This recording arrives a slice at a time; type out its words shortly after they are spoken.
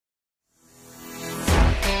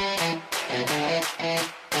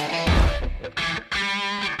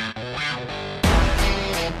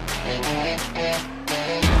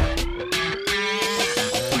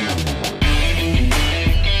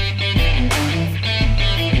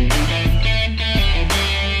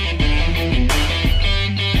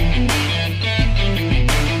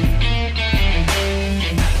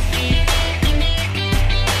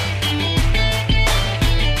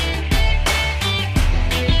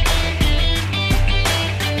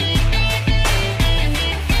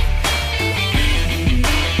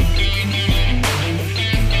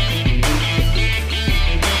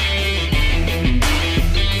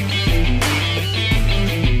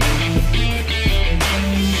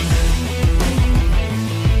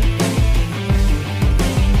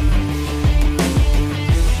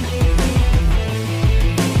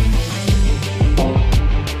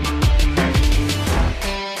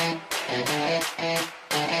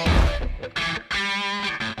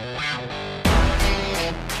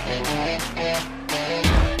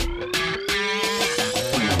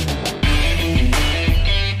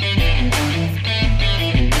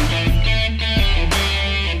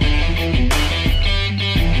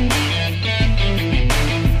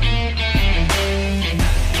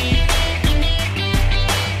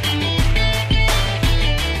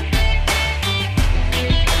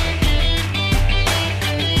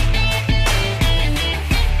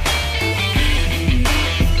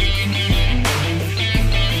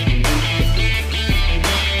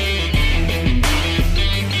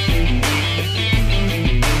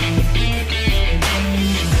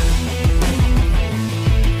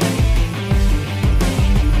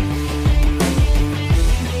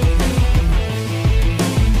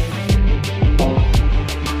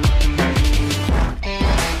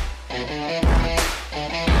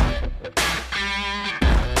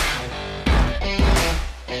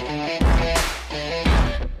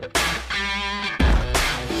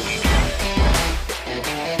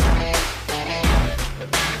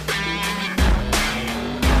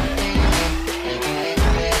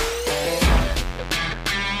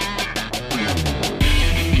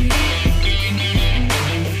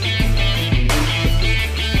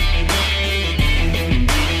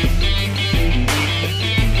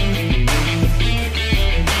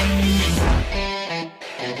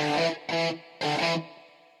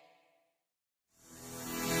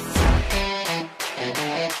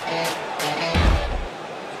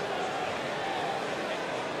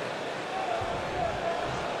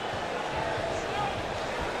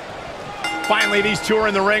Finally, these two are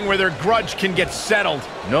in the ring where their grudge can get settled.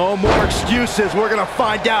 No more excuses. We're going to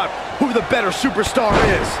find out who the better superstar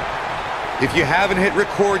is. If you haven't hit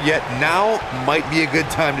record yet, now might be a good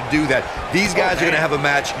time to do that. These guys are going to have a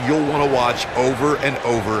match you'll want to watch over and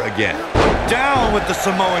over again. Down with the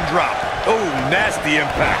Samoan drop. Oh, nasty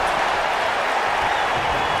impact.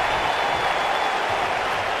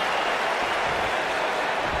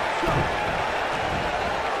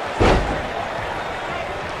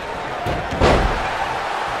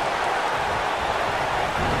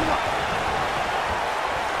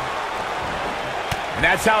 And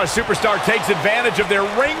that's how a superstar takes advantage of their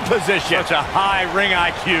ring position. Such a high ring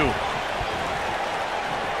IQ.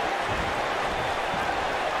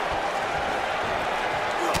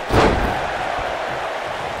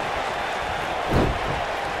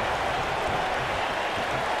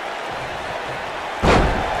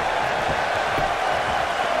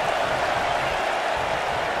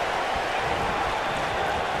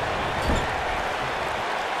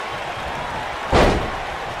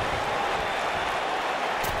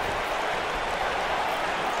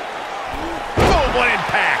 What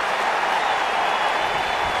impact!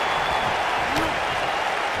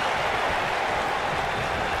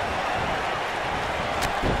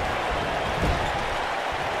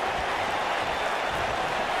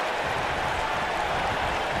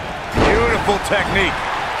 Beautiful technique.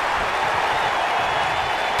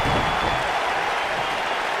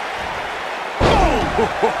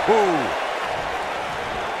 Oh!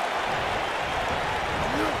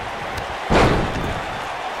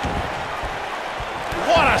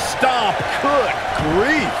 What a stomp! Good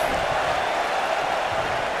grief!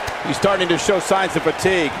 He's starting to show signs of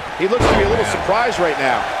fatigue. He looks to be a little surprised right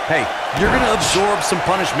now. Hey, you're going to absorb some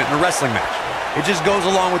punishment in a wrestling match. It just goes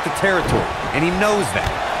along with the territory, and he knows that.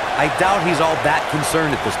 I doubt he's all that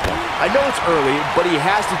concerned at this point. I know it's early, but he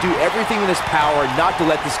has to do everything in his power not to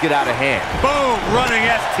let this get out of hand. Boom! Running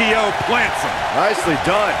STO plants him. Nicely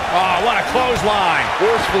done. Oh, what a clothesline!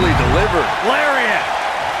 Forcefully delivered. Lariat!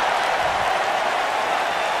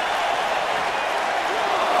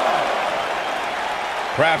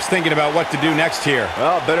 Perhaps thinking about what to do next here.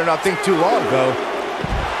 Well, better not think too long, though.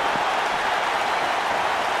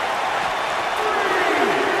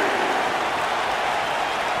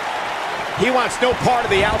 He wants no part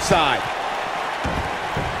of the outside.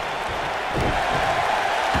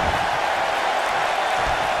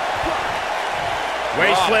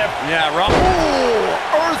 Waist slip. Yeah, wrong.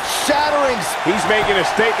 Ooh, earth-shattering. He's making a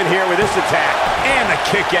statement here with this attack. And the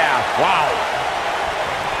kick out. Wow.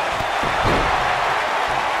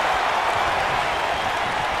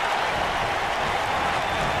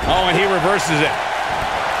 Oh, and he reverses it.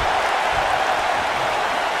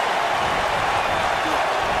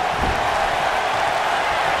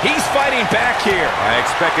 He's fighting back here. I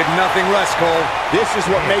expected nothing less, Cole. This is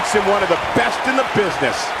what makes him one of the best in the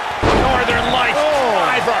business. Northern Lights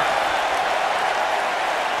driver.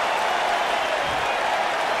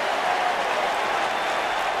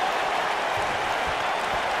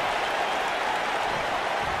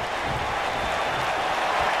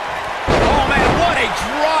 Oh, man, what a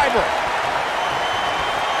driver.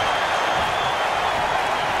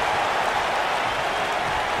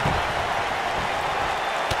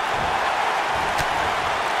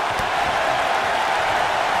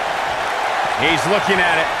 He's looking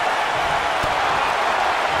at it.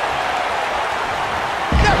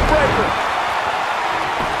 Neckbreaker.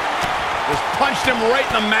 Just punched him right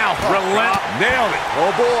in the mouth. Relent. Nailed it.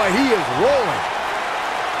 Oh, boy, he is rolling.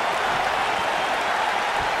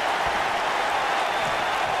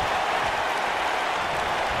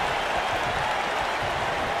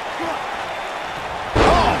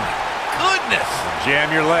 Oh, my goodness.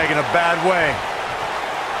 Jam your leg in a bad way.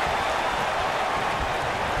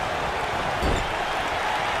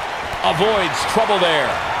 Avoids trouble there.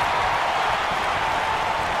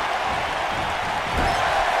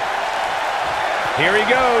 Here he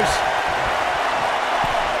goes.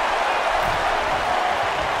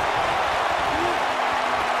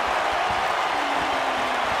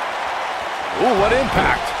 Ooh, what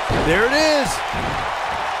impact. There it is.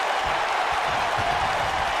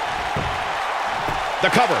 The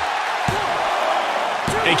cover.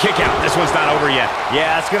 A kick out. This one's not over yet.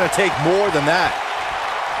 Yeah, it's going to take more than that.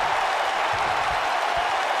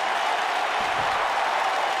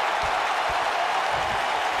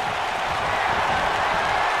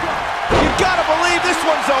 You've got to believe this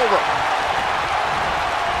one's over.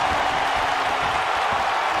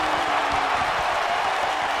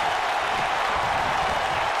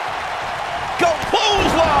 Go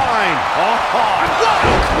clothesline. Oh, what a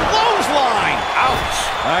clothesline. Ouch.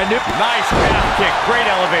 Nice calf kick. Great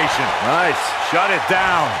elevation. Nice. Shut it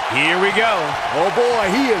down. Here we go. Oh, boy,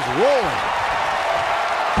 he is rolling.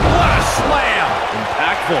 What a slam.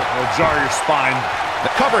 Impactful. It'll jar your spine. The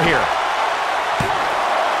cover here.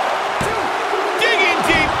 Digging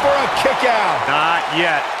deep for a kick out. Not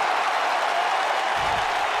yet.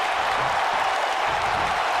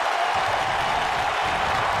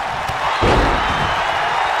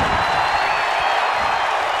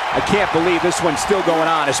 I can't believe this one's still going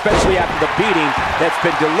on, especially after the beating that's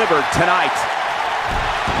been delivered tonight.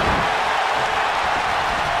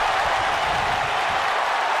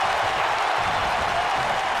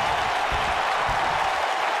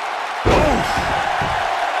 Oof.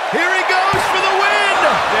 Here he goes for the win.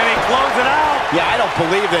 Then he closes it out. Yeah, I don't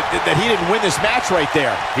believe that he didn't win this match right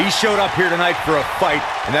there. He showed up here tonight for a fight,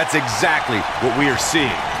 and that's exactly what we are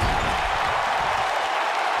seeing.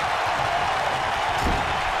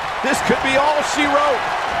 This could be all she wrote.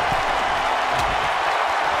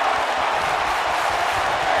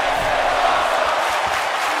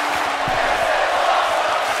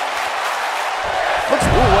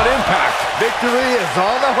 Ooh, what impact. Victory is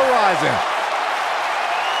on the horizon.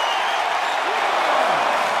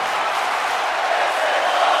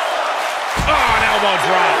 Oh, an elbow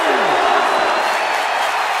drop.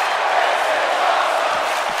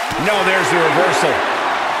 No, there's the reversal.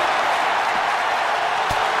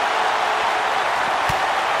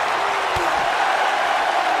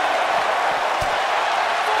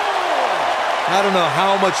 I don't know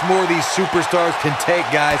how much more these superstars can take,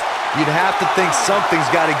 guys. You'd have to think something's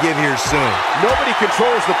got to give here soon. Nobody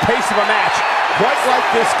controls the pace of a match quite like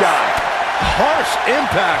this guy. Harsh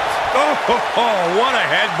impact. Oh, what a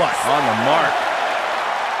headbutt. On the mark.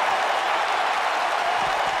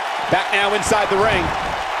 Back now inside the ring.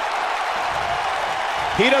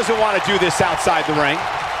 He doesn't want to do this outside the ring.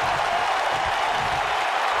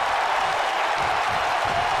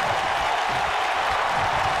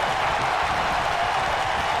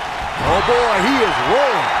 Oh, boy, he is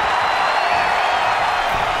rolling.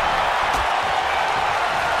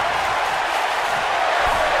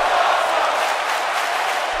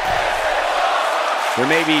 There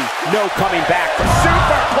may be no coming back.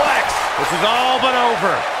 Superplex! This is all but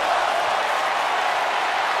over.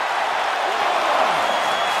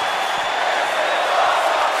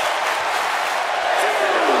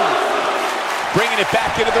 Bringing it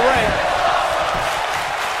back into the ring.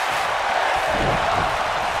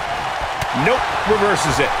 Nope,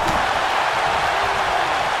 reverses it.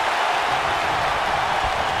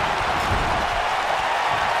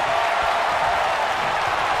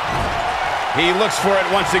 He looks for it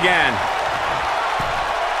once again.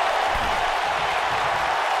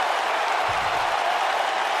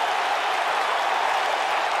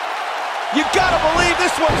 You gotta believe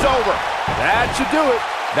this one's over. That should do it.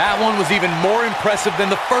 That one was even more impressive than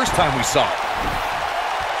the first time we saw it.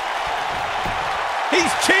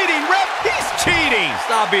 He's cheating, ref! He's cheating!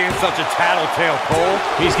 Stop being such a tattletale, Cole.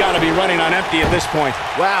 He's got to be running on empty at this point.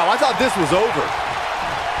 Wow, I thought this was over.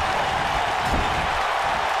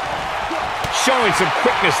 Showing some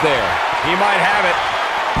quickness there. He might have it.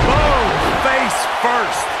 Boom! Face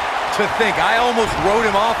first. To think, I almost wrote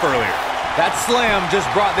him off earlier. That slam just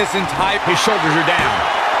brought this entire... His shoulders are down.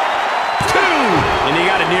 2! And he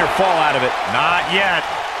got a near fall out of it. Not yet.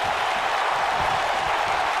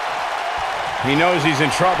 He knows he's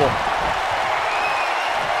in trouble.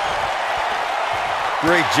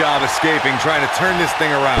 Great job escaping, trying to turn this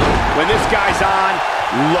thing around. When this guy's on,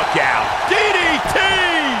 look out. DDT!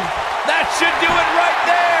 That should do it right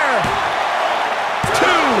there! 2!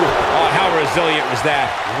 Oh, how resilient was that?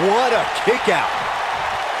 What a kick out.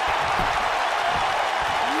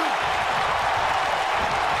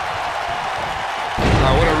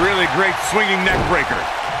 Oh, what a really great swinging neck breaker.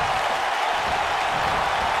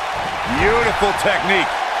 Beautiful technique.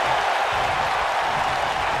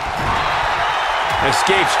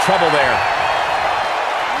 Escapes trouble there.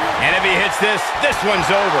 And if he hits this one's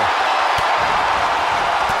over.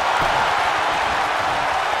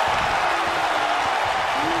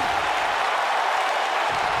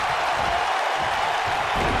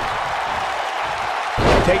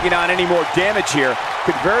 Taking on any more damage here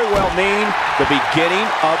could very well mean the beginning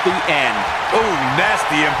of the end. Oh,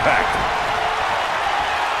 nasty impact.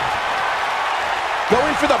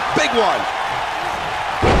 Going for the big one.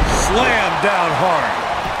 Slam down hard.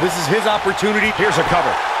 This is his opportunity. Here's a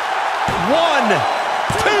cover. 1,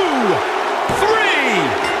 2, 3.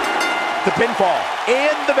 The pinfall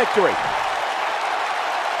and the victory.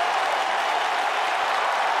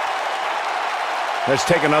 Let's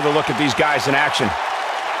take another look at these guys in action.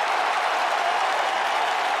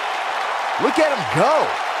 Look at him go.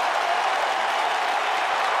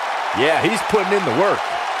 Yeah, he's putting in the work.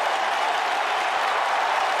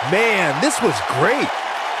 Man, this was great.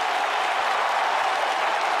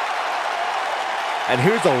 And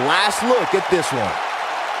here's a last look at this one.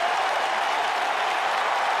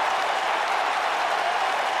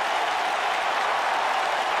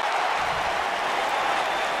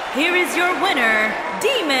 Here is your winner,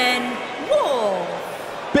 Demon Wolf.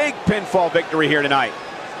 Big pinfall victory here tonight.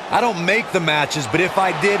 I don't make the matches, but if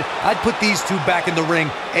I did, I'd put these two back in the ring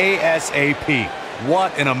ASAP.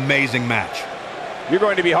 What an amazing match. You're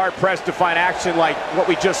going to be hard-pressed to find action like what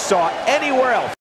we just saw anywhere else.